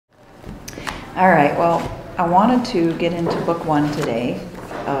All right, well, I wanted to get into book one today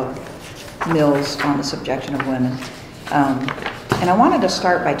of Mill's on the subjection of women. And I wanted to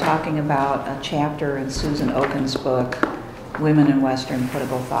start by talking about a chapter in Susan Oken's book, Women in Western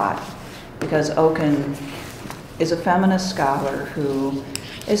Political Thought, because Oken is a feminist scholar who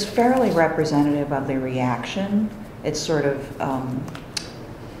is fairly representative of the reaction. It's sort of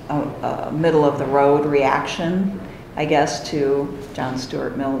a middle-of-the-road reaction, I guess, to John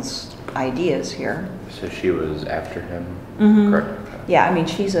Stuart Mill's ideas here. So she was after him, correct? Yeah, I mean,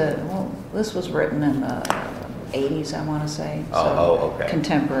 this was written in the 80s, I want to say. Okay.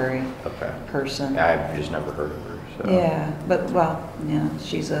 Contemporary person. I've just never heard of her. So. Yeah, but, well, yeah,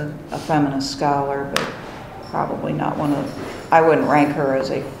 she's a feminist scholar, but probably not one of, I wouldn't rank her as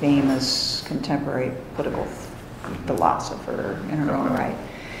a famous contemporary political philosopher in her own right.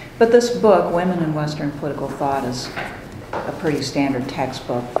 But this book, Women in Western Political Thought, is a pretty standard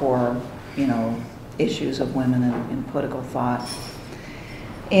textbook for, issues of women in political thought.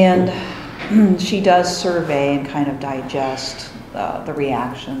 And she does survey and kind of digest the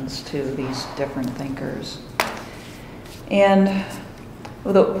reactions to these different thinkers. And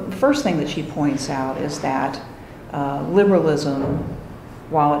the first thing that she points out is that liberalism,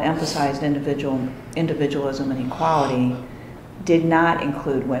 while it emphasized individualism and equality, did not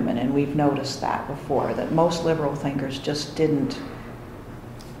include women, and we've noticed that before, that most liberal thinkers just didn't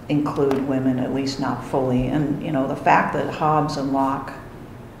include women, at least not fully. And the fact that Hobbes and Locke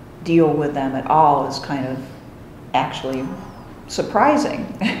deal with them at all is kind of actually surprising.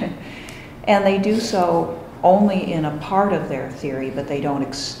 And they do so only in a part of their theory, but they don't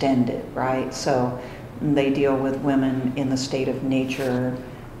extend it, right? So they deal with women in the state of nature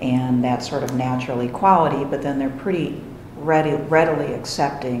and that sort of natural equality, but then they're pretty readily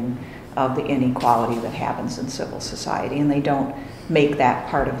accepting of the inequality that happens in civil society, and they don't make that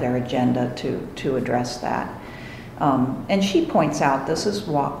part of their agenda to address that. And she points out this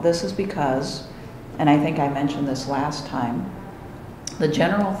is because, and I think I mentioned this last time, the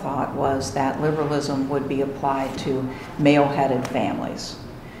general thought was that liberalism would be applied to male-headed families,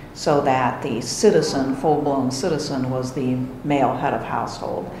 so that the citizen, full-blown citizen, was the male head of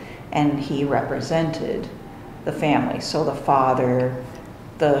household, and he represented the family. So the father,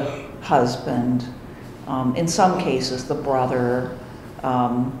 the husband, in some cases the brother,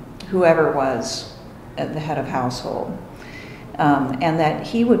 whoever was at the head of household, and that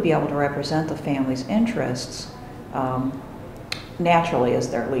he would be able to represent the family's interests naturally as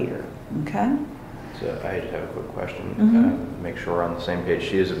their leader. Okay? So I just have a quick question. Make sure we're on the same page.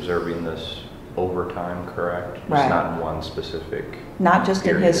 She is observing this over time, correct? Right. It's not in one specific Not just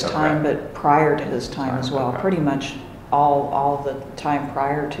in his period. time, but prior to his time as well. Pretty much all the time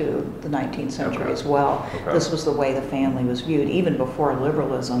prior to the 19th century as well. This was the way the family was viewed. Even before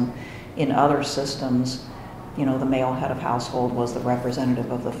liberalism, in other systems, the male head of household was the representative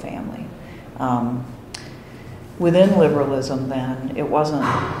of the family. Within liberalism, then, it wasn't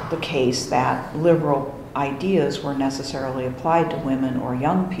the case that liberal ideas were necessarily applied to women or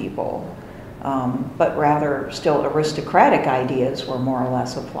young people, but rather still aristocratic ideas were more or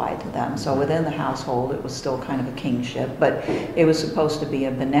less applied to them. So within the household, it was still kind of a kingship, but it was supposed to be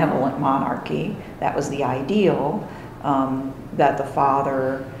a benevolent monarchy. That was the ideal, that the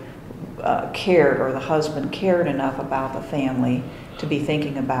father cared, or the husband cared enough about the family to be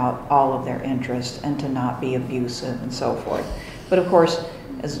thinking about all of their interests and to not be abusive and so forth. But of course,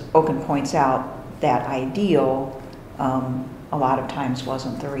 as Oken points out, that ideal a lot of times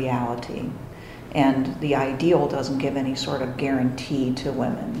wasn't the reality. And the ideal doesn't give any sort of guarantee to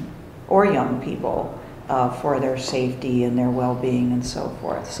women or young people for their safety and their well-being and so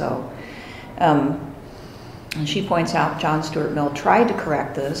forth. So and she points out John Stuart Mill tried to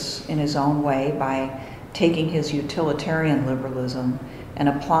correct this in his own way by taking his utilitarian liberalism and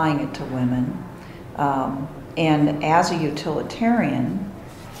applying it to women. And as a utilitarian,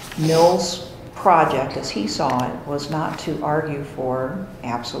 Mill's project, as he saw it, was not to argue for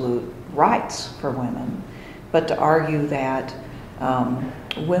absolute rights for women, but to argue that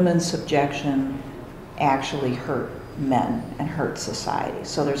women's subjection actually hurt men and hurt society.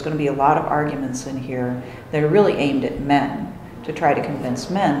 So there's going to be a lot of arguments in here that are really aimed at men, to try to convince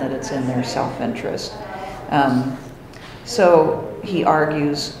men that it's in their self-interest. So he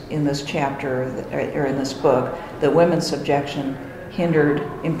argues in this chapter, or in this book, that women's subjection hindered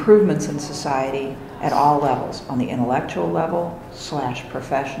improvements in society at all levels, on the intellectual level /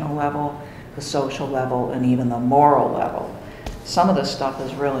 professional level, the social level, and even the moral level. Some of this stuff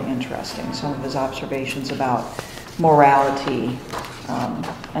is really interesting. Some of his observations about morality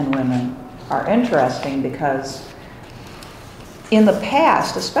and women are interesting because in the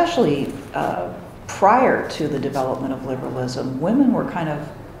past, especially prior to the development of liberalism, women were kind of,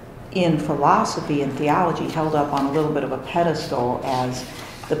 in philosophy and theology, held up on a little bit of a pedestal as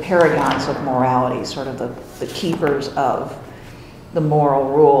the paragons of morality, sort of the keepers of the moral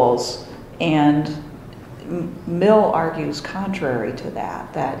rules. And Mill argues contrary to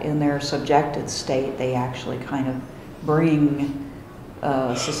that, that in their subjected state, they actually kind of bring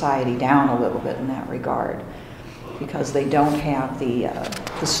society down a little bit in that regard, because they don't have the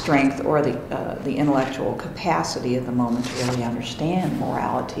strength or the intellectual capacity at the moment to really understand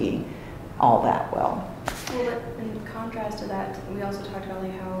morality all that well. Well, but in contrast to that, we also talked about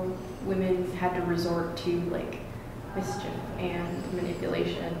like how women had to resort to like mischief and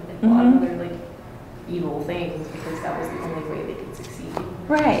manipulation and a lot of other like evil things because that was the only way they could succeed.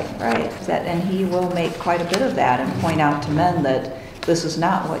 Right. And he will make quite a bit of that and point out to men that this is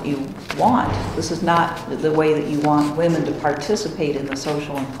not what you want. This is not the way that you want women to participate in the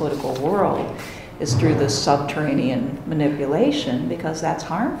social and political world, is through this subterranean manipulation, because that's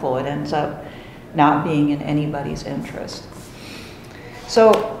harmful. It ends up not being in anybody's interest.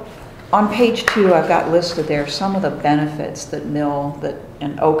 So on page 2, I've got listed there some of the benefits that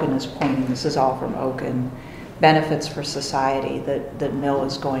and Oken is pointing, this is all from Oken, benefits for society that Mill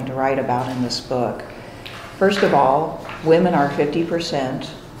is going to write about in this book. First of all, women are 50%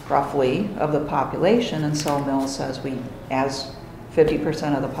 roughly of the population, and so Mill says as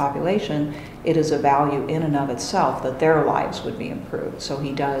 50% of the population, it is a value in and of itself that their lives would be improved. So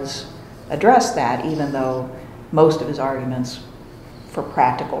he does address that, even though most of his arguments for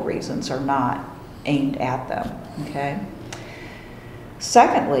practical reasons are not aimed at them, okay?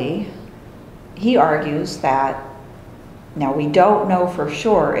 Secondly, he argues that, now we don't know for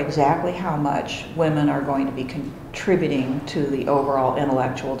sure exactly how much women are going to be contributing to the overall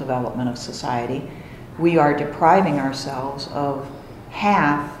intellectual development of society. We are depriving ourselves of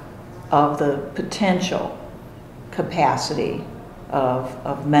half of the potential capacity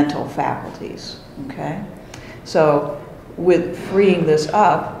of mental faculties, okay? So with freeing this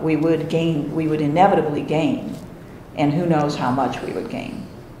up, we would inevitably gain, and who knows how much we would gain.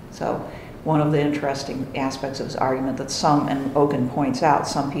 So one of the interesting aspects of his argument that and Oken points out,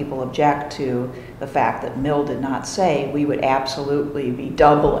 some people object to the fact that Mill did not say we would absolutely be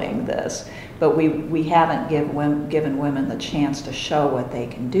doubling this, but we haven't given women the chance to show what they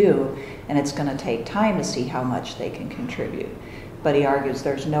can do, and it's going to take time to see how much they can contribute. But he argues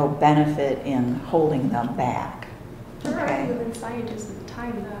there's no benefit in holding them back. There were women scientists at the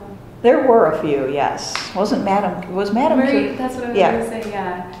time, though. There were a few, yes. Was Madam Right, that's what I was yeah. going to say,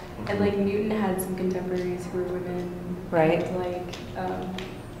 yeah. And like Newton had some contemporaries who were women. Right. And,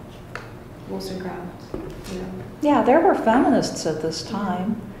 like Wollstonecraft, you know. Yeah, there were feminists at this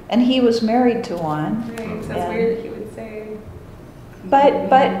time, and he was married to one. Right, so it's weird that he would say.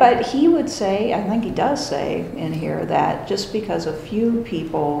 But he would say, I think he does say in here, that just because a few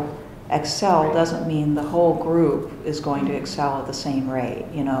people excel doesn't mean the whole group is going to excel at the same rate,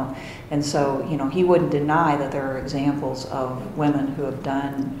 you know. And so, you know, he wouldn't deny that there are examples of women who have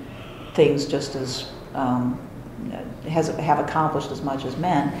done things just as have accomplished as much as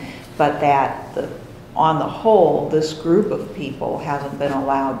men, but that on the whole, this group of people hasn't been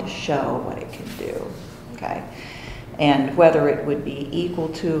allowed to show what it can do, okay? And whether it would be equal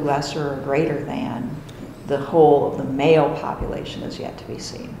to, lesser, or greater than the whole of the male population is yet to be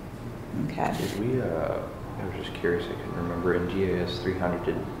seen, okay? I was just curious, I couldn't remember, in GAS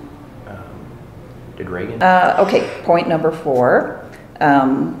 300, did Reagan? Okay, point number 4.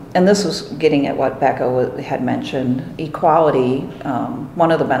 And this was getting at what Becca had mentioned. Equality,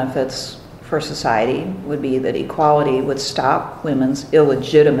 one of the benefits for society would be that equality would stop women's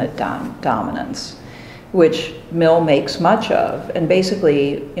illegitimate dominance, which Mill makes much of, and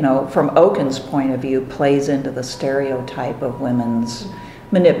basically, you know, from Oken's point of view, plays into the stereotype of women's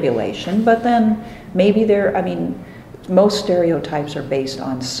manipulation. But then maybe most stereotypes are based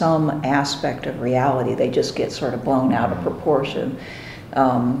on some aspect of reality. They just get sort of blown out of proportion.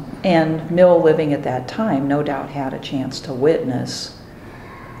 And Mill, living at that time, no doubt had a chance to witness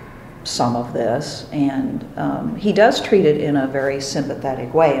some of this, and he does treat it in a very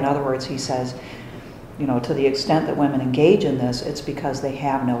sympathetic way. In other words, he says, you know, to the extent that women engage in this, it's because they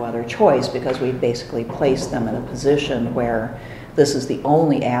have no other choice, because we've basically placed them in a position where this is the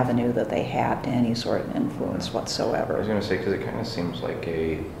only avenue that they have to any sort of influence whatsoever. I was going to say, because it kind of seems like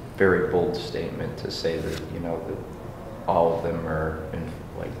a very bold statement to say that, you know, that all of them are,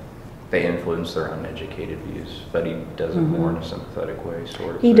 they influence their uneducated views, but he does it more in a sympathetic way,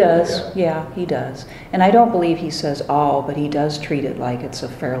 sort of. He does, yeah, he does. And I don't believe he says all, but he does treat it like it's a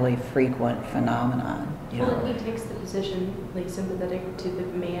fairly frequent phenomenon. you Well, know. he takes the position, like, sympathetic to the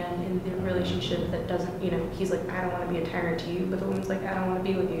man in the relationship that doesn't, you know, he's like, I don't want to be a tyrant to you, but the woman's like, I don't want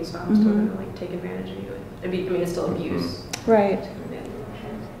to be with you, so I'm still Mhm. going to, like, take advantage of you. I mean, it's still abuse. Right.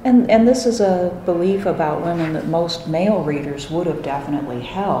 And this is a belief about women that most male readers would have definitely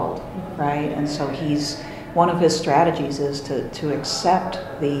held, right? And so one of his strategies is to accept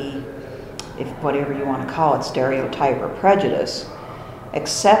the, if whatever you want to call it, stereotype or prejudice,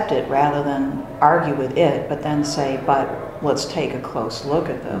 accept it rather than argue with it, but then say, but let's take a close look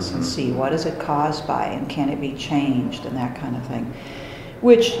at this and see what is it caused by and can it be changed and that kind of thing.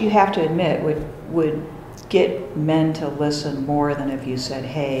 Which you have to admit would get men to listen more than if you said,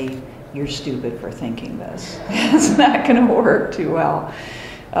 hey, you're stupid for thinking this. It's not going to work too well.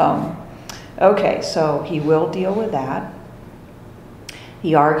 Okay, so he will deal with that.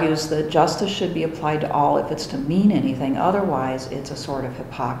 He argues that justice should be applied to all if it's to mean anything. Otherwise, it's a sort of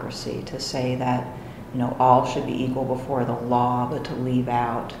hypocrisy to say that, you know, all should be equal before the law, but to leave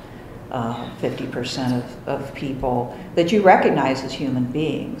out 50% of people that you recognize as human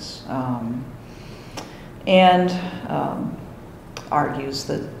beings. And argues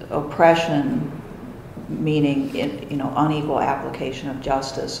that oppression, meaning unequal application of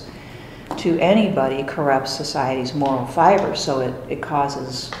justice to anybody, corrupts society's moral fiber. So it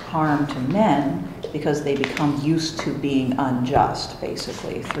causes harm to men because they become used to being unjust,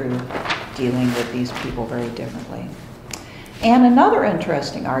 basically, through dealing with these people very differently. And another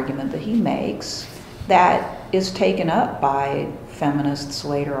interesting argument that he makes that is taken up by feminists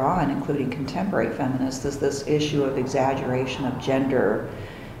later on, including contemporary feminists, is this issue of exaggeration of gender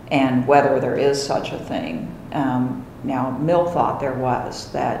and whether there is such a thing. Now, Mill thought there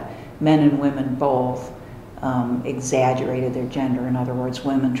was, that men and women both exaggerated their gender. In other words,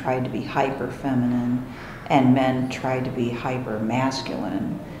 women tried to be hyper-feminine and men tried to be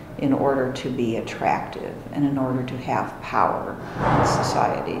hyper-masculine in order to be attractive and in order to have power in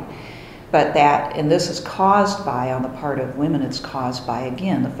society. But and this is caused by, on the part of women, it's caused by,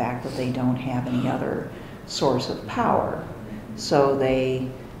 again, the fact that they don't have any other source of power. So they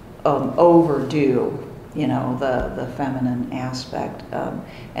overdo, the feminine aspect,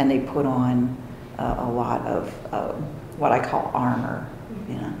 and they put on a lot of what I call armor,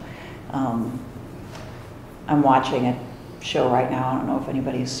 I'm watching a show right now, I don't know if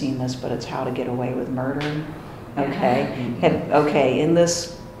anybody's seen this, but it's How to Get Away with Murder. Okay. Okay, in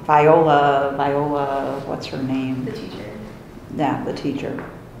this Viola, what's her name? The teacher. Yeah, the teacher.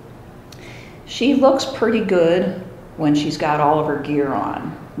 She looks pretty good when she's got all of her gear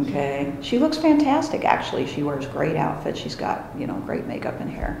on, okay? She looks fantastic, actually. She wears great outfits. She's got, great makeup and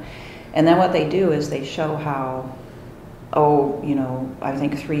hair. And then what they do is they show how, I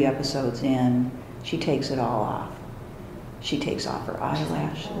think 3 episodes in, she takes it all off. She takes off her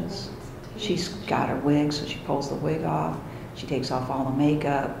eyelashes. She's got her wig, so she pulls the wig off. She takes off all the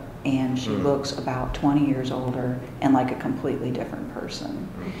makeup, and she looks about 20 years older and like a completely different person.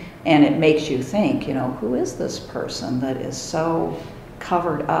 And it makes you think, who is this person that is so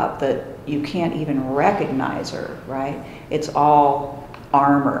covered up that you can't even recognize her, right? It's all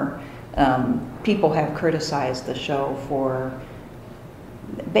armor. People have criticized the show for,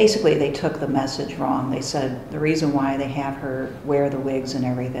 basically they took the message wrong. They said the reason why they have her wear the wigs and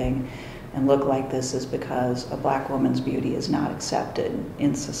everything and look like this is because a black woman's beauty is not accepted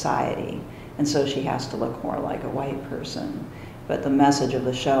in society, and so she has to look more like a white person. But the message of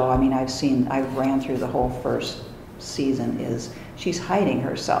the show, I've ran through the whole first season, is she's hiding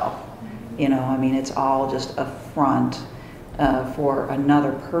herself. It's all just a front for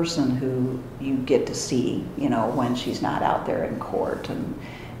another person who you get to see, when she's not out there in court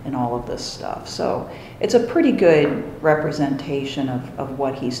and all of this stuff. So it's a pretty good representation of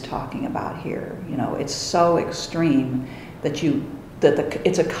what he's talking about here. It's so extreme that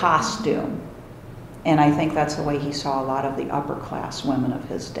it's a costume. And I think that's the way he saw a lot of the upper class women of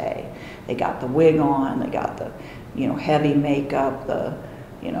his day. They got the wig on, they got the, heavy makeup, the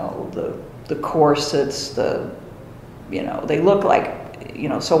corsets, they look like,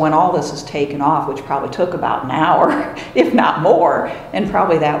 so when all this is taken off, which probably took about an hour, if not more, and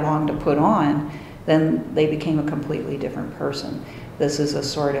probably that long to put on, then they became a completely different person. This is a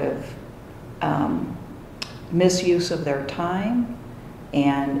sort of misuse of their time,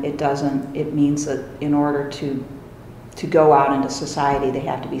 and it means that in order to go out into society, they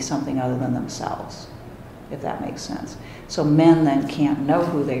have to be something other than themselves, if that makes sense. So men then can't know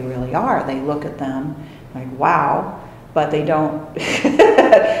who they really are. They look at them like, wow, but they don't,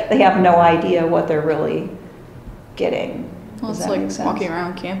 they have no idea what they're really getting. Well, it's like walking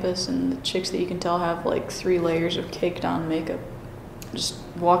around campus and the chicks that you can tell have like 3 layers of caked on makeup. just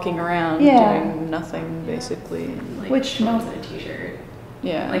walking around Yeah. doing nothing basically. Like Which shorts no- and a t-shirt.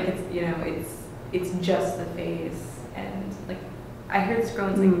 Yeah. Like it's just the face, and like I heard this girl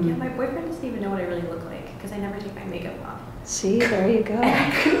and it's like, yeah, my boyfriend doesn't even know what I really look like because I never take my makeup off. See, there you go. And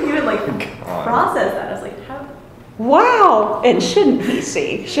I couldn't even like process that. I was like, how? Wow. And shouldn't he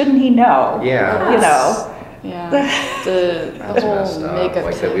see? Shouldn't he know? Yeah. You know. Yeah. The That's messed whole up. makeup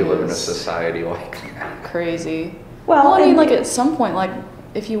Like thing that we live in a is society like that. crazy. Well, I mean, and- like at some point, like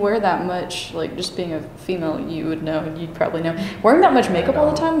if you wear that much, like just being a female, you would know, and you'd probably know. Wearing that much makeup all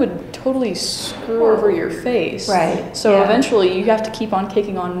the time would totally screw over your face. Right. So Yeah. eventually, you have to keep on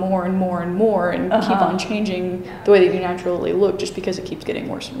taking on more and more and more, and keep Uh-huh. on changing the way that you naturally look, just because it keeps getting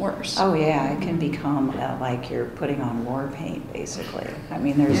worse and worse. Oh yeah, it can become like you're putting on war paint, basically. I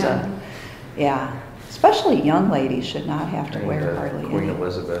mean, there's especially young ladies should not have to wear hardly Queen any.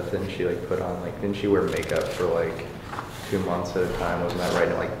 Elizabeth, didn't she like put on like, didn't she wear makeup for like 2 months at a time? Wasn't that right?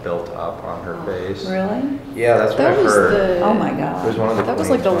 And it like built up on her face. Really? Yeah, that's what That I've was heard. the. Oh my It was God. one of the That was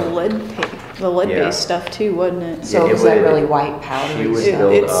like the queens. lead-based Yeah. stuff too, wasn't it? So it is that would- really white powder? She would It-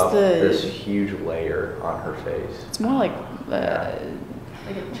 build it's up the- this huge layer on her face. It's more like. Yeah.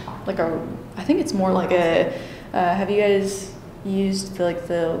 Like a I think it's more like a. Have you guys used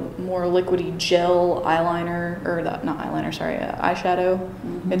the more liquidy gel eyeliner or not eyeliner? Sorry, eyeshadow.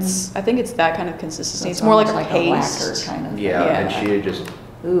 Mhm. I think it's that kind of consistency. So It's more like a almost paste. a lacquer kind of thing. Yeah, and Yeah. she would just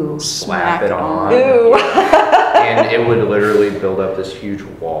Ooh. slap it on. Ooh. And it would literally build up this huge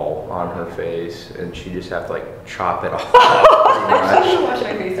wall on her face, and she just have to like chop it off pretty I much. should wash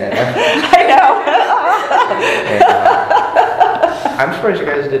my face. I know. And, I'm surprised you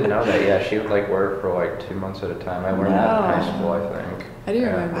guys didn't know that. Yeah, she would like wear it for like 2 months at a time. I learned that in No. high school, I think. I do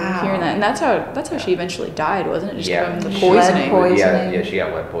Yeah. remember Wow. hearing that, and that's how she eventually died, wasn't it? Just Yeah. from the Lead poisoning. poisoning. Yeah, she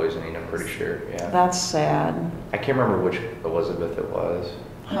got lead poisoning. I'm pretty sure. Yeah. That's sad. I can't remember which Elizabeth it was.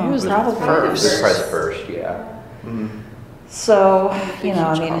 I think it was Probably the probably It was first. probably the first. Yeah. So, you know,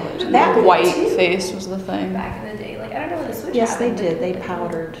 I College. mean, That that white face was the thing. Back in the day, like I don't know when the switch Yes, they happened, did. They but,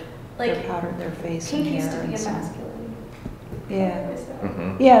 powdered. Like They powdered their face and pink used hair to be and a stuff. masculine. Yeah.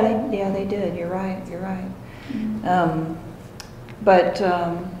 Mm-hmm. Yeah, they did. You're right. You're right. But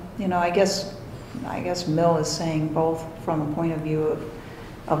you know, I guess Mill is saying both from the point of view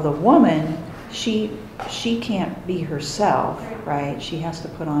of the woman, she can't be herself, right? She has to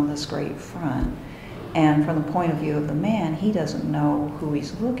put on this great front. And from the point of view of the man, he doesn't know who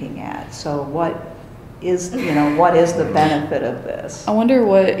he's looking at. So what is the benefit of this? I wonder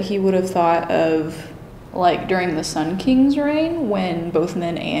what he would have thought of, like during the Sun King's reign, when both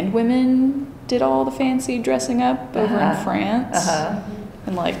men and women did all the fancy dressing up over in Uh-huh. France, Uh-huh.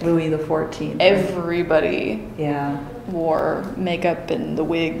 and like Louis the 14th. everybody Yeah. wore makeup and the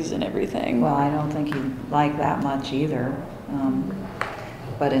wigs and everything. Well, I don't think he liked that much either.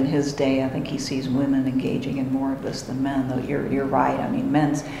 But in his day, I think he sees women engaging in more of this than men. Though you're right. I mean,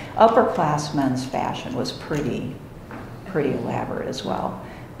 upper class men's fashion was pretty elaborate as well.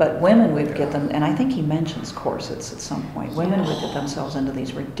 But women would get them, and I think he mentions corsets at some point. Women would get themselves into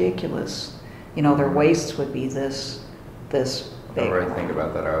these ridiculous, their waists would be this big. Whenever I think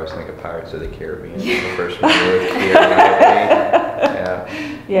about that, I always think of Pirates of the Caribbean. The first movie with Keira Knightley. Yeah.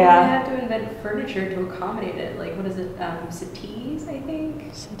 Yeah. Well, they had to invent furniture to accommodate it. Like, what is it? Settees, I think.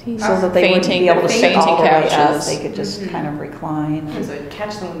 Settees. So that they wouldn't be able to sit all the way up. couches. They could just kind of recline. And so it'd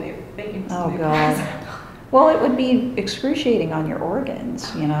catch them when they faint. Oh, God. Well, it would be excruciating on your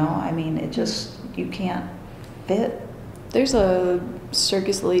organs, I mean, you can't fit. There's a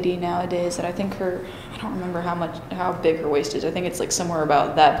circus lady nowadays that I think I don't remember how big her waist is. I think it's like somewhere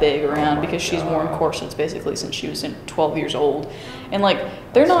about that big around because she's worn corsets basically since she was 12 years old. And like,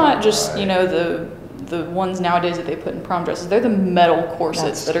 they're not just, the ones nowadays that they put in prom dresses. They're the metal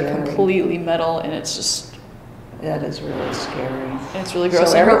corsets That's that are scary. completely metal, and it's just, That is really scary. it's really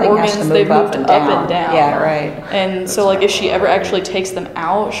gross. So And her everything has to organs, move they've up moved and up down. and down. Yeah, right. And so like, if she ever actually takes them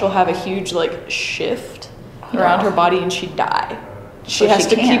out, she'll have a huge like shift around her body and she'd die. She So has she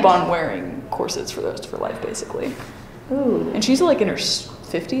to can't. keep on wearing corsets for the rest of her life, basically. Ooh. And she's like in her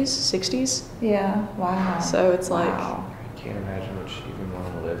 50s, 60s. Yeah, wow. So it's like, Wow. I can't imagine would she even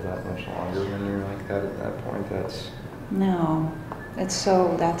want to live that much longer when you're like that at that point. No.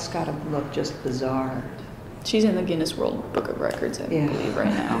 That's got to look just bizarre. she's in the Guinness World Book of Records, I Yeah. believe, right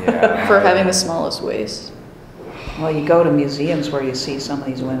now, Yeah. for having the smallest waist. Well, you go to museums where you see some of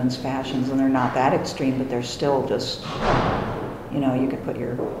these women's fashions, and they're not that extreme, but they're still just, you could put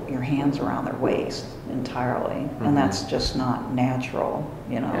your hands around their waist entirely, and that's just not natural,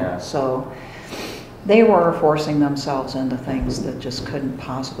 Yeah. So they were forcing themselves into things that just couldn't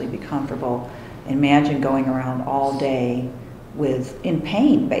possibly be comfortable. Imagine going around all day in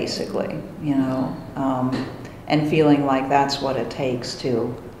pain, basically, you know, and feeling like that's what it takes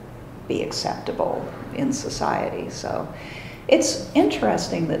to be acceptable in society. So it's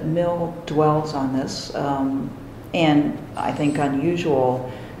interesting that Mill dwells on this, and I think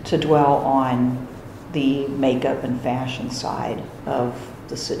unusual to dwell on the makeup and fashion side of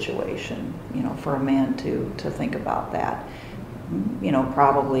the situation, you know, for a man to think about that. You know,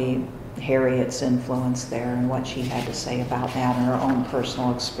 probably Harriet's influence there and what she had to say about that and her own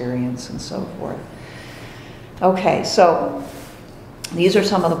personal experience and so forth. Okay, so these are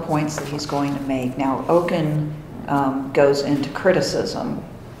some of the points that he's going to make. Now, Oken goes into criticism.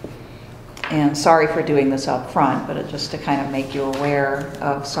 And sorry for doing this up front, but just to kind of make you aware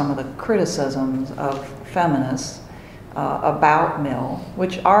of some of the criticisms of feminists about Mill,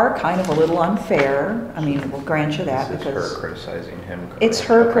 which are kind of a little unfair. I mean, we'll grant you that This is because her criticizing him. it's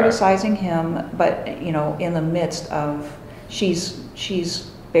her Okay. criticizing him, but you know, in the midst of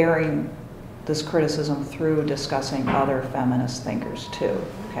she's bearing this criticism through discussing other feminist thinkers too.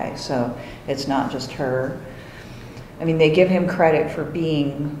 Okay, so it's not just her. I mean, they give him credit for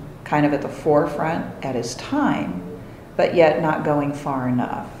being kind of at the forefront at his time, but yet not going far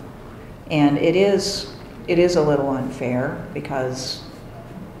enough. And it is a little unfair because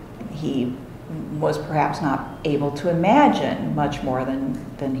he was perhaps not able to imagine much more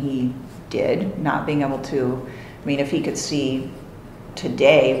than he did, not being able to, I mean, if he could see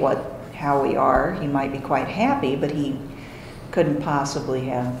today how we are, he might be quite happy, but he couldn't possibly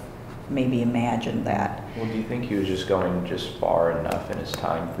have maybe imagined that. Well, do you think he was just going just far enough in his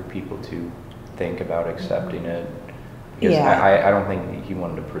time for people to think about accepting it? Because Yeah. I don't think he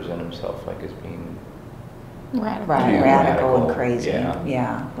wanted to present himself like as being Radical. Right, Too radical and radical, crazy.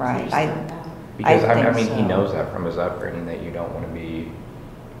 yeah. Right. because I think mean he so. knows that from his upbringing that you don't want to be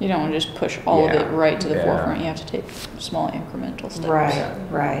You don't want to just push all of Yeah. it right to the Yeah. forefront. You have to take small incremental steps.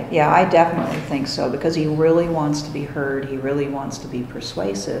 Right. Yeah, I definitely think so because he really wants to be heard. He really wants to be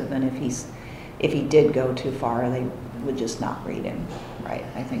persuasive, and if he did go too far, they would just not read him. Right.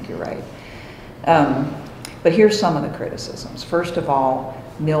 I think you're right. But here's some of the criticisms. First of all,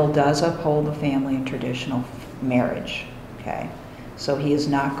 Mill does uphold the family and traditional marriage. Okay, so he is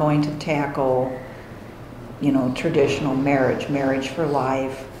not going to tackle, you know, traditional marriage for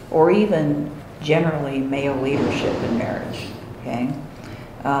life, or even generally male leadership in marriage, okay?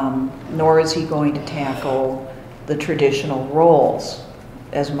 Nor is he going to tackle the traditional roles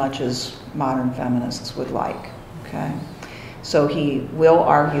as much as modern feminists would like, okay? So he will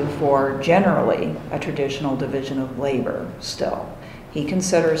argue for generally a traditional division of labor still. He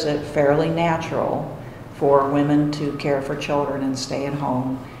considers it fairly natural for women to care for children and stay at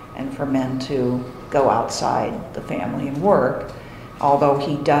home, and for men to go outside the family and work, although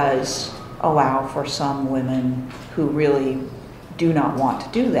he does allow for some women who really do not want to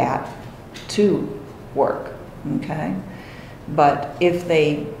do that to work, okay? But if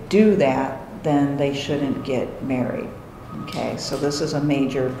they do that, then they shouldn't get married, okay? So this is a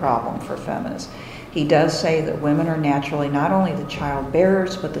major problem for feminists. He does say that women are naturally not only the child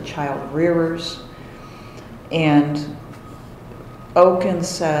bearers, but the child rearers. And Oken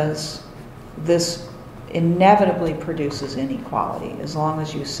says this inevitably produces inequality as long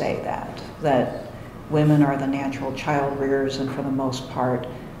as you say that women are the natural child rearers, and for the most part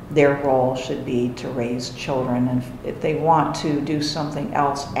their role should be to raise children, and if they want to do something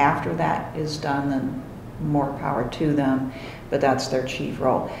else after that is done, then more power to them, but that's their chief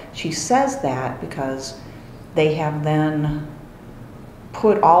role. She says that because they have then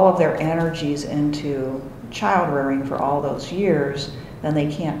put all of their energies into child rearing for all those years, then they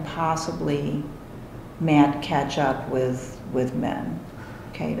can't possibly catch up with men.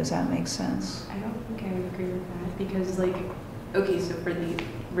 Okay, does that make sense? I don't think I would agree with that because, like, okay, so for the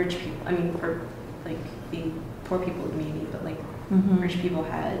rich people, I mean, for like the poor people maybe, but like rich people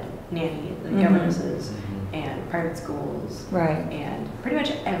had nannies, like governesses, and private schools, Right. and pretty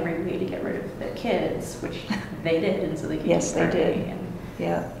much every way to get rid of their kids, which they did, and so they could Yes, keep they did. working, and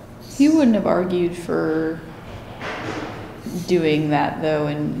Yeah. He wouldn't have argued for doing that, though,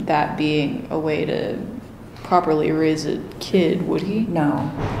 and that being a way to properly raise a kid, would he?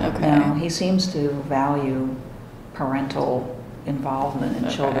 No. Okay. No, he seems to value parental involvement in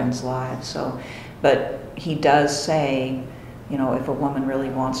Okay. children's lives. So, but he does say, you know, if a woman really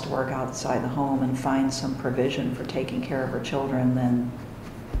wants to work outside the home and find some provision for taking care of her children, then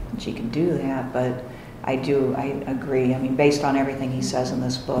she can do that. But I agree. I mean, based on everything he says in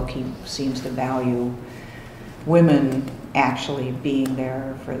this book, he seems to value women actually being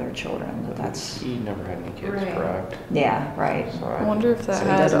there for their children. But that's, he never had any kids, Right. correct? yeah, right. So I wonder if that So he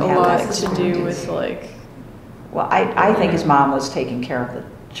had doesn't a have lot that to do experience. with, like, Well, I think his mom was taking care of the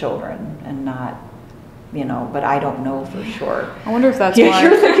children and not, but I don't know for sure. I wonder if that's Yeah, why.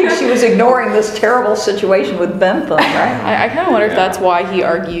 you're thinking she was ignoring this terrible situation with Bentham, right? I kind of wonder if that's why he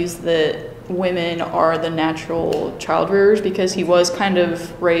argues that women are the natural child rearers, because he was kind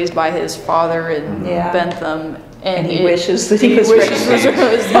of raised by his father in Yeah. Bentham, And he wishes that he was wishes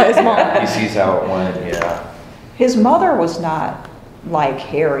raised by his mom. He sees how it went, yeah. His mother was not like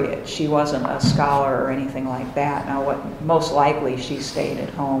Harriet. She wasn't a scholar or anything like that. Now, most likely she stayed at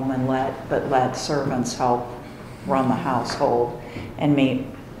home and let servants help run the household, and maybe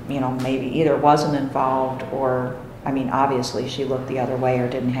either wasn't involved or, obviously she looked the other way or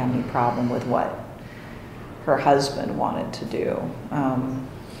didn't have any problem with what her husband wanted to do.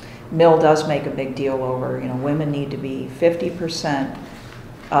 Mill does make a big deal over, women need to be 50%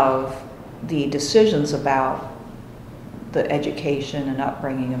 of the decisions about the education and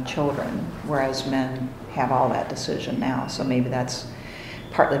upbringing of children, whereas men have all that decision now. So maybe that's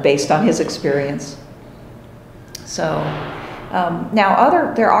partly based on his experience. So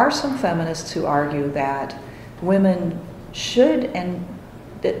now there are some feminists who argue that women should, and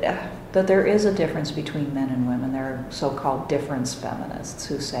that there is a difference between men and women. There are so-called difference feminists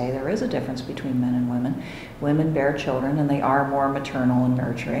who say there is a difference between men and women. Women bear children and they are more maternal and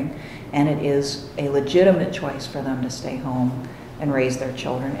nurturing, and it is a legitimate choice for them to stay home and raise their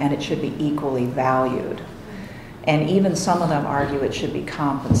children, and it should be equally valued. And even some of them argue it should be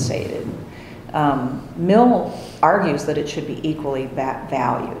compensated. Mill argues that it should be equally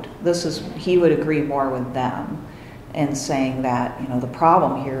valued. He would agree more with them, and saying that, the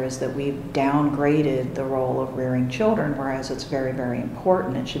problem here is that we've downgraded the role of rearing children, whereas it's very, very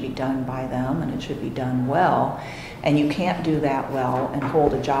important. It should be done by them, and it should be done well. And you can't do that well and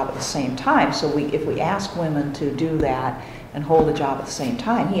hold a job at the same time. So if we ask women to do that and hold a job at the same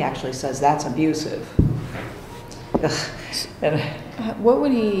time, he actually says that's abusive. What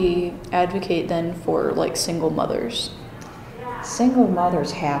would he advocate then for, like, single mothers? Single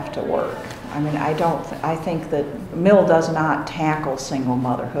mothers have to work. I think that Mill does not tackle single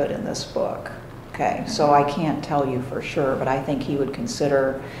motherhood in this book. Okay, so I can't tell you for sure, but I think he would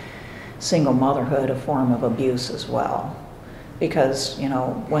consider single motherhood a form of abuse as well. Because,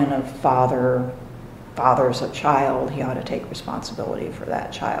 when a fathers a child, he ought to take responsibility for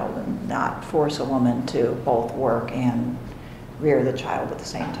that child and not force a woman to both work and rear the child at the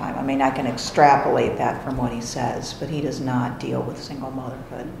same time. I can extrapolate that from what he says, but he does not deal with single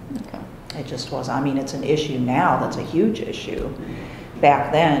motherhood. Okay. It just was, it's an issue now that's a huge issue.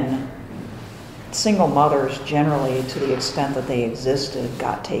 Back then, single mothers generally, to the extent that they existed,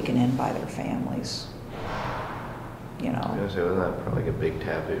 got taken in by their families. Wasn't that probably like a big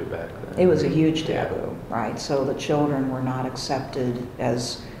taboo back then? It was a huge taboo, right? So the children were not accepted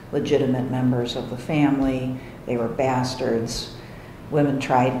as legitimate members of the family. They were bastards. Women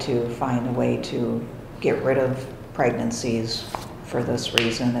tried to find a way to get rid of pregnancies for this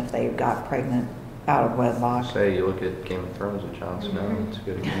reason if they got pregnant out of wedlock. Say you look at Game of Thrones with Jon Snow, it's a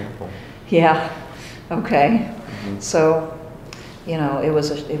good example. Yeah, okay. So,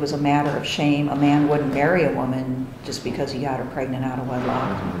 it was a matter of shame. A man wouldn't marry a woman just because he got her pregnant out of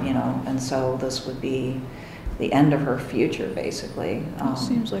wedlock, and so this would be the end of her future, basically. It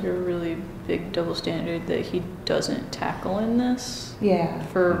seems like a really big double standard that he doesn't tackle in this. Yeah.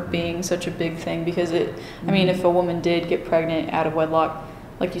 For being such a big thing, because if a woman did get pregnant out of wedlock,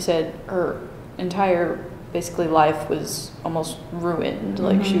 like you said, her entire basically life was almost ruined.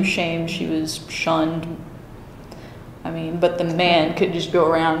 Like, she was shamed, she was shunned. But the man could just go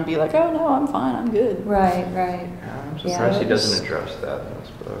around and be like, oh no, I'm fine, I'm good. Right. Yeah, I'm surprised he doesn't address that in this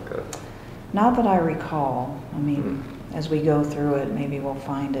book. Not that I recall. As we go through it, maybe we'll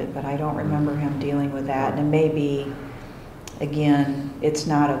find it, but I don't remember him dealing with that. And maybe, again, it's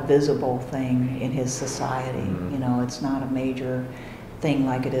not a visible thing in his society. It's not a major thing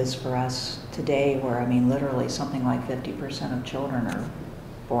like it is for us today, where, literally something like 50% of children are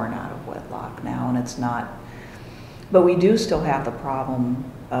born out of wedlock now, and it's not. But we do still have the problem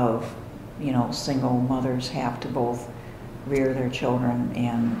of, single mothers have to both rear their children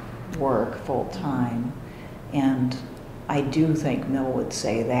and work full time, and I do think Mill would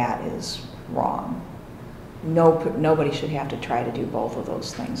say that is wrong. Nobody should have to try to do both of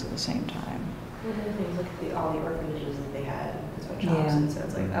those things at the same time. Well, the other thing is, look at all the orphanages that they had as well, jobs, Yeah. and so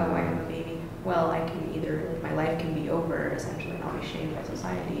it's like, oh, I have a baby. Well, I can either, my life can be over essentially, and I'll be shamed by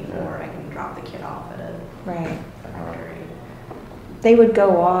society, or I can drop the kid off at a Right. factory. They would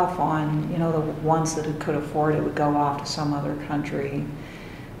go off on, the ones that could afford it would go off to some other country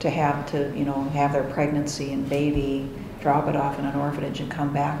to have their pregnancy and baby drop it off in an orphanage and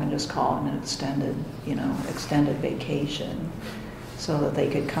come back and just call it an extended vacation, so that they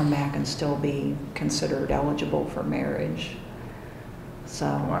could come back and still be considered eligible for marriage. So,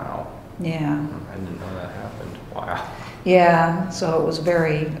 Wow. yeah. I didn't know that happened. Wow. Yeah, so it was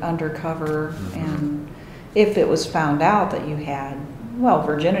very undercover, and if it was found out that you had, well,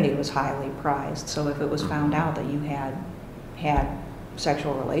 virginity was highly prized, so if it was found out that you had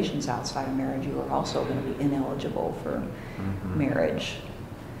sexual relations outside of marriage, you were also going to be ineligible for marriage.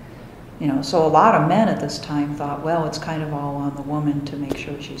 So a lot of men at this time thought, well, it's kind of all on the woman to make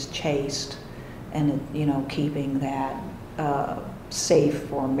sure she's chaste and, keeping that safe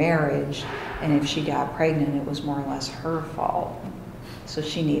for marriage. And if she got pregnant, it was more or less her fault. So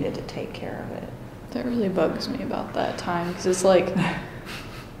she needed to take care of it. That really bugs me about that time, because it's like,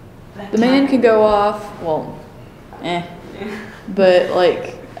 the man could go off, but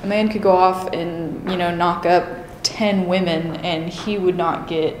like, a man could go off and, knock up 10 women and he would not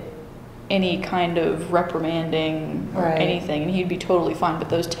get any kind of reprimanding or anything, and he'd be totally fine. But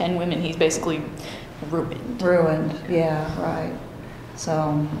those 10 women, he's basically ruined. Yeah, right.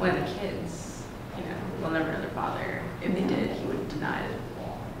 So when the kids, will never know their father. If they did, he would deny it.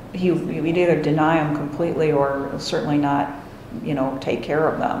 He would either deny them completely or certainly not, take care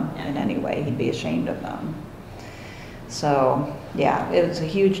of them in any way. He'd be ashamed of them. So, yeah, it was a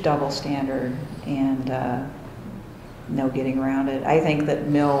huge double standard, and no getting around it. I think that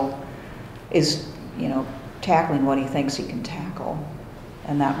Mill is, tackling what he thinks he can tackle,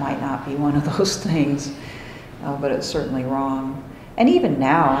 and that might not be one of those things, but it's certainly wrong. And even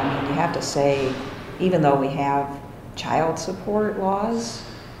now, you have to say, even though we have child support laws,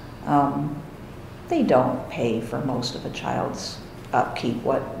 they don't pay for most of a child's upkeep,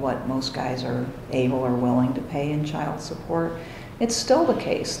 what most guys are able or willing to pay in child support. It's still the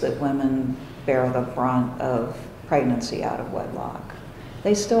case that women bear the brunt of pregnancy out of wedlock.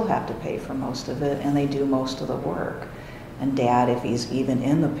 They still have to pay for most of it, and they do most of the work. And dad, if he's even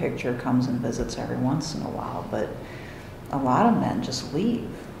in the picture, comes and visits every once in a while, but a lot of men just leave.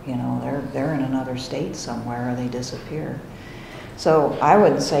 They're in another state somewhere, or they disappear. So I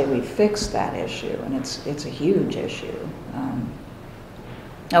would say we fixed that issue, and it's a huge issue.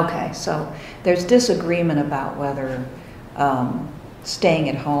 Okay, so there's disagreement about whether staying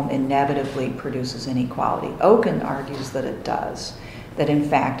at home inevitably produces inequality. Oken argues that it does. That in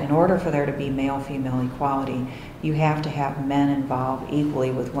fact, in order for there to be male-female equality, you have to have men involved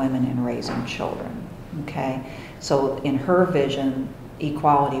equally with women in raising children. Okay, so in her vision,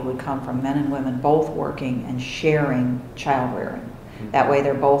 equality would come from men and women both working and sharing child rearing. That way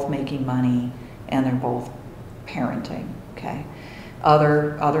they're both making money and they're both parenting. Okay,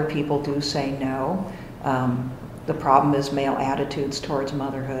 other people do say no. The problem is male attitudes towards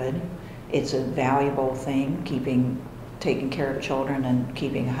motherhood. It's a valuable thing, taking care of children and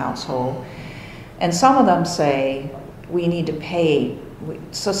keeping a household. And some of them say we need to pay,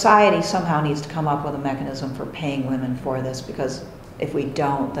 society somehow needs to come up with a mechanism for paying women for this, because if we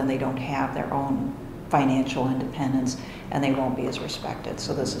don't, then they don't have their own financial independence and they won't be as respected.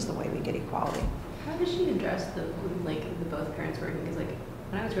 So this is the way we get equality. How does she address the both parents working? Because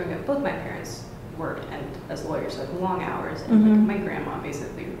when I was growing up, both my parents worked and as lawyers, so long hours, and my grandma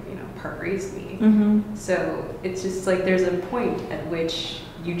basically part raised me. So it's just there's a point at which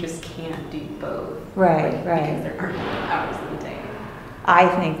you just can't do both, right? Because there aren't enough hours in the day. I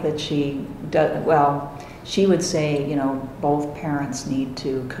think that she does well. She would say, both parents need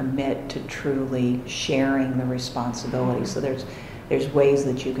to commit to truly sharing the responsibility. So there's ways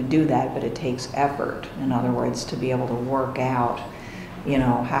that you can do that, but it takes effort. In other words, to be able to work out,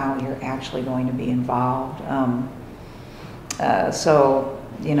 how you're actually going to be involved. I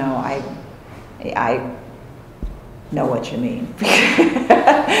know what you mean.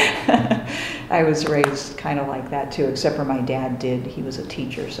 I was raised kind of like that too, except for my dad he was a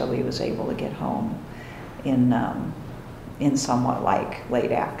teacher, so he was able to get home in somewhat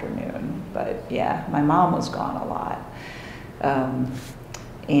late afternoon. But yeah, my mom was gone a lot.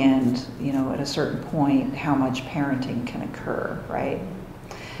 And at a certain point, how much parenting can occur, right?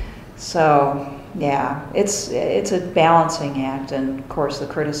 So yeah, it's a balancing act, and of course the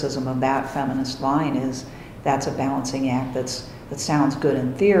criticism of that feminist line is that's a balancing act that sounds good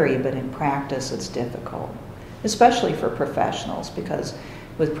in theory, but in practice it's difficult, especially for professionals, because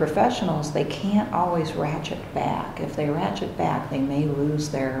with professionals they can't always ratchet back. If they ratchet back, they may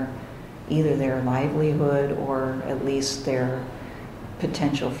lose either their livelihood or at least their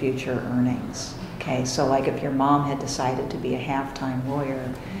potential future earnings. Okay, so if your mom had decided to be a half-time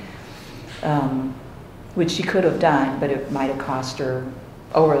lawyer, which she could have done, but it might have cost her,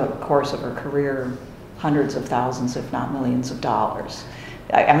 over the course of her career, hundreds of thousands, if not millions of dollars.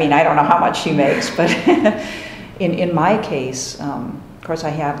 I mean, I don't know how much she makes, but in my case, of course, I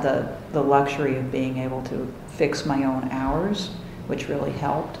have the luxury of being able to fix my own hours, which really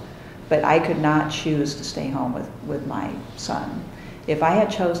helped. But I could not choose to stay home with my son. If I had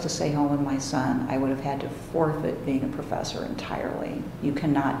chose to stay home with my son, I would have had to forfeit being a professor entirely. You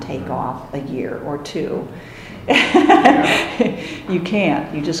cannot take off a year or two. You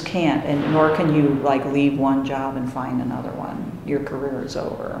can't. You just can't. And nor can you like leave one job and find another one. Your career is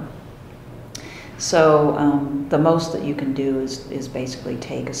over. So the most that you can do is basically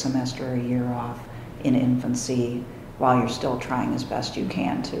take a semester or a year off in infancy while you're still trying as best you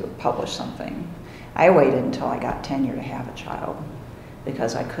can to publish something. I waited until I got tenure to have a child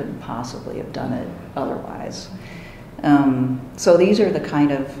because I couldn't possibly have done it otherwise. So these are the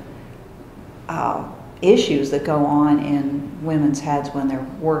kind of issues that go on in women's heads when they're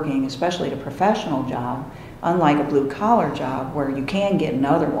working, especially at a professional job, unlike a blue-collar job where you can get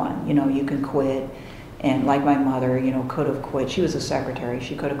another one. You know, you can quit, and like my mother, you know, could have quit. She was a secretary.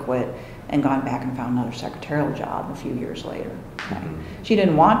 She could have quit and gone back and found another secretarial job a few years later. Okay? She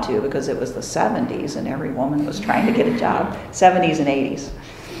didn't want to because it was the 70s and every woman was trying to get a job, 70s and 80s.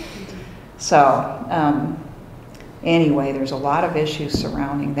 So anyway, there's a lot of issues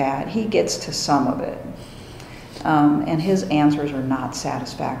surrounding that. He gets to some of it. And his answers are not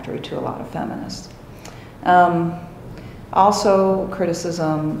satisfactory to a lot of feminists. Also,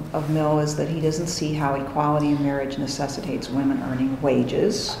 criticism of Mill is that he doesn't see how equality in marriage necessitates women earning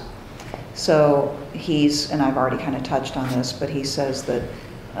wages. So he's, and I've already kind of touched on this, but he says that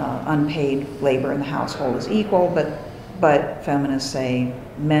unpaid labor in the household is equal, but feminists say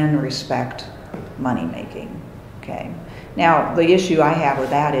men respect money making. Okay. Now, the issue I have with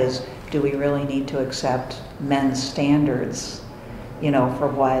that is, do we really need to accept men's standards, you know, for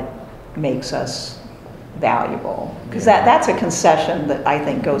what makes us valuable? Because that's a concession that I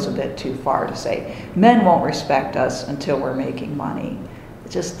think goes a bit too far to say men won't respect us until we're making money.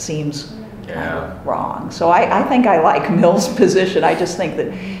 It just seems kind of wrong. So I think I like Mill's position. I just think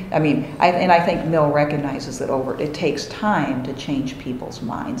that, I mean, I think Mill recognizes that it takes time to change people's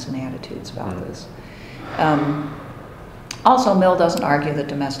minds and attitudes about this. Also, Mill doesn't argue that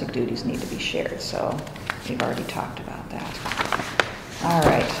domestic duties need to be shared, so we've already talked about that. All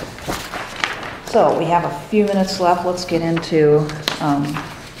right. So we have a few minutes left. Let's get into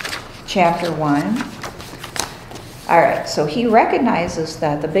chapter 1. All right, so he recognizes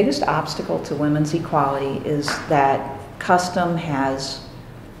that the biggest obstacle to women's equality is that custom has,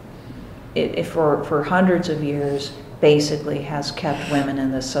 for hundreds of years, basically has kept women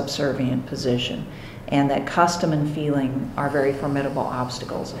in this subservient position, and that custom and feeling are very formidable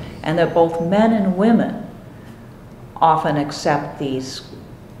obstacles, and that both men and women often accept these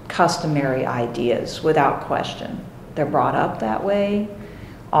customary ideas without question. They're brought up that way.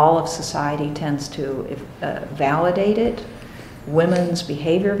 All of society tends to validate it. Women's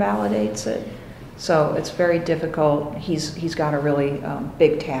behavior validates it. So it's very difficult. He's got a really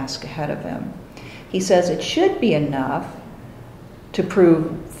big task ahead of him. He says it should be enough to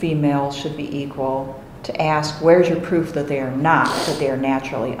prove females should be equal, to ask, where's your proof that they are not, that they are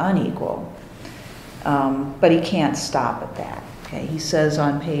naturally unequal? But he can't stop at that. Okay? He says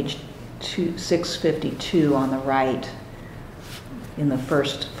on page 652 on the right, in the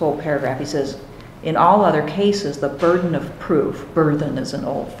first full paragraph, he says, in all other cases, the burden of proof, burthen is an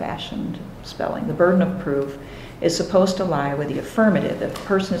old-fashioned spelling, the burden of proof is supposed to lie with the affirmative. If a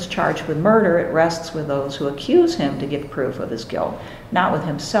person is charged with murder, it rests with those who accuse him to give proof of his guilt, not with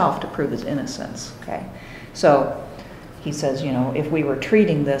himself to prove his innocence. Okay? So he says, you know, if we were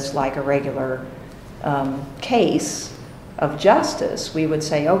treating this like a regular case of justice, we would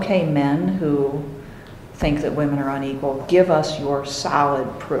say, okay, men who think that women are unequal, give us your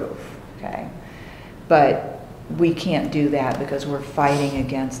solid proof. Okay? But we can't do that because we're fighting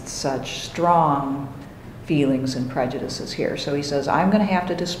against such strong feelings and prejudices here. So he says, I'm going to have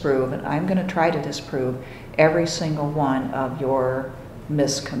to disprove, and I'm going to try to disprove every single one of your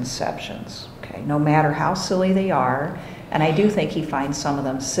misconceptions, okay, no matter how silly they are. And I do think he finds some of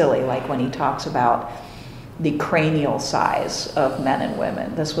them silly, like when he talks about the cranial size of men and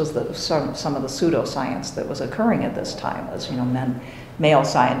women. This was some of the pseudoscience that was occurring at this time, as, you know, male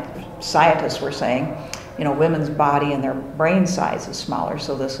scientists were saying, you know, women's body and their brain size is smaller,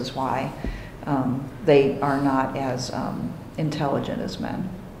 so this is why they are not as intelligent as men.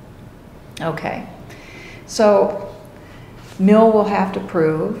 Okay, so Mill will have to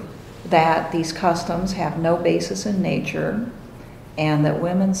prove that these customs have no basis in nature and that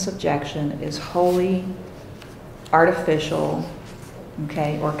women's subjection is wholly artificial,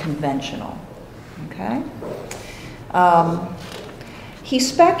 okay, or conventional. Okay? He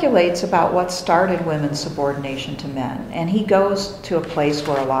speculates about what started women's subordination to men, and he goes to a place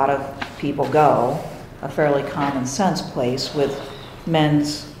where a lot of people go, a fairly common sense place, with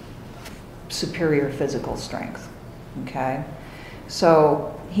men's superior physical strength. Okay?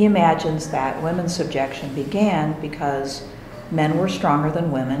 So he imagines that women's subjection began because men were stronger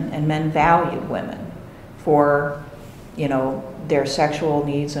than women, and men valued women for, you know, their sexual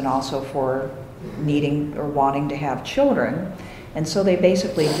needs and also for needing or wanting to have children. And so they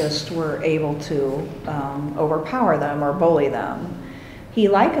basically just were able to overpower them or bully them. He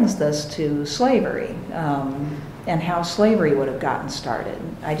likens this to slavery and how slavery would have gotten started.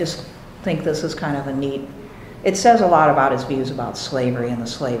 I just think this is kind of a neat, it says a lot about his views about slavery and the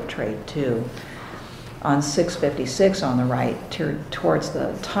slave trade too. On 656 on the right, towards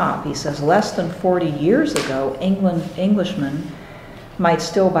the top, he says, less than 40 years ago, Englishmen might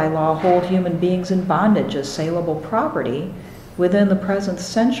still by law hold human beings in bondage as saleable property. Within the present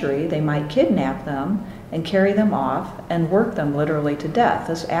century, they might kidnap them and carry them off and work them literally to death.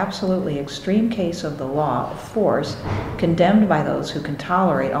 This absolutely extreme case of the law of force, condemned by those who can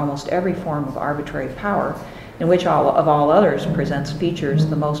tolerate almost every form of arbitrary power, in which of all others presents features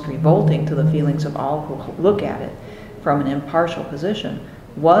the most revolting to the feelings of all who look at it from an impartial position,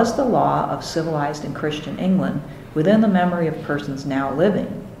 was the law of civilized and Christian England within the memory of persons now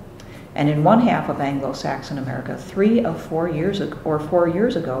living. And in one half of Anglo-Saxon America, 4 years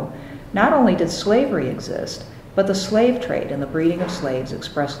ago, not only did slavery exist, but the slave trade and the breeding of slaves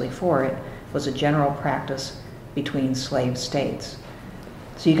expressly for it was a general practice between slave states.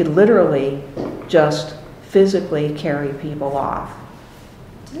 So you could literally just physically carry people off.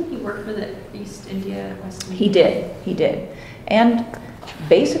 Didn't he work for the East India, West India? He did. And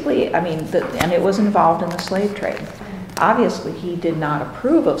basically, I mean, and it was involved in the slave trade. Obviously, he did not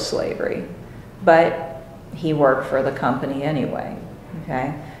approve of slavery, but he worked for the company anyway,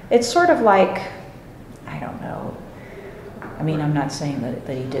 okay? It's sort of like, I don't know, I mean, I'm not saying that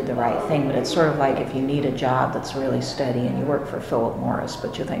he did the right thing, but it's sort of like if you need a job that's really steady and you work for Philip Morris,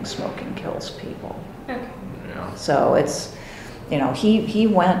 but you think smoking kills people. Okay. Yeah. So it's, you know, he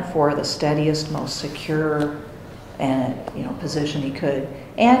went for the steadiest, most secure and, you know, position he could.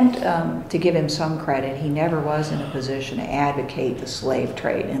 And to give him some credit, he never was in a position to advocate the slave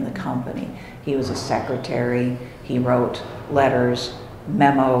trade in the company. He was a secretary. He wrote letters,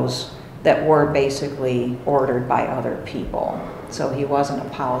 memos that were basically ordered by other people. So he wasn't a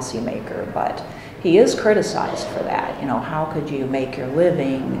policymaker, but he is criticized for that. You know, how could you make your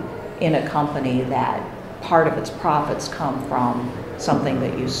living in a company that part of its profits come from something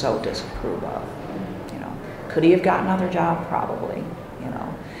that you so disapprove of? You know, could he have gotten another job? Probably. You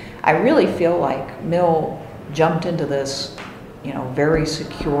know, I really feel like Mill jumped into this, you know, very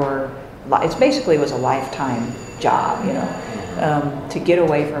secure. It basically was a lifetime job, you know, to get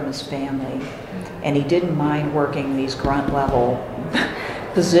away from his family, and he didn't mind working these grunt level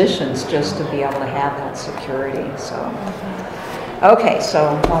positions just to be able to have that security. So, okay,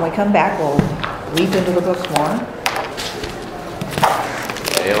 so when we come back, we'll leap into the book more.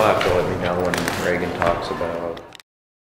 Yeah, you'll have to let me know when Reagan talks about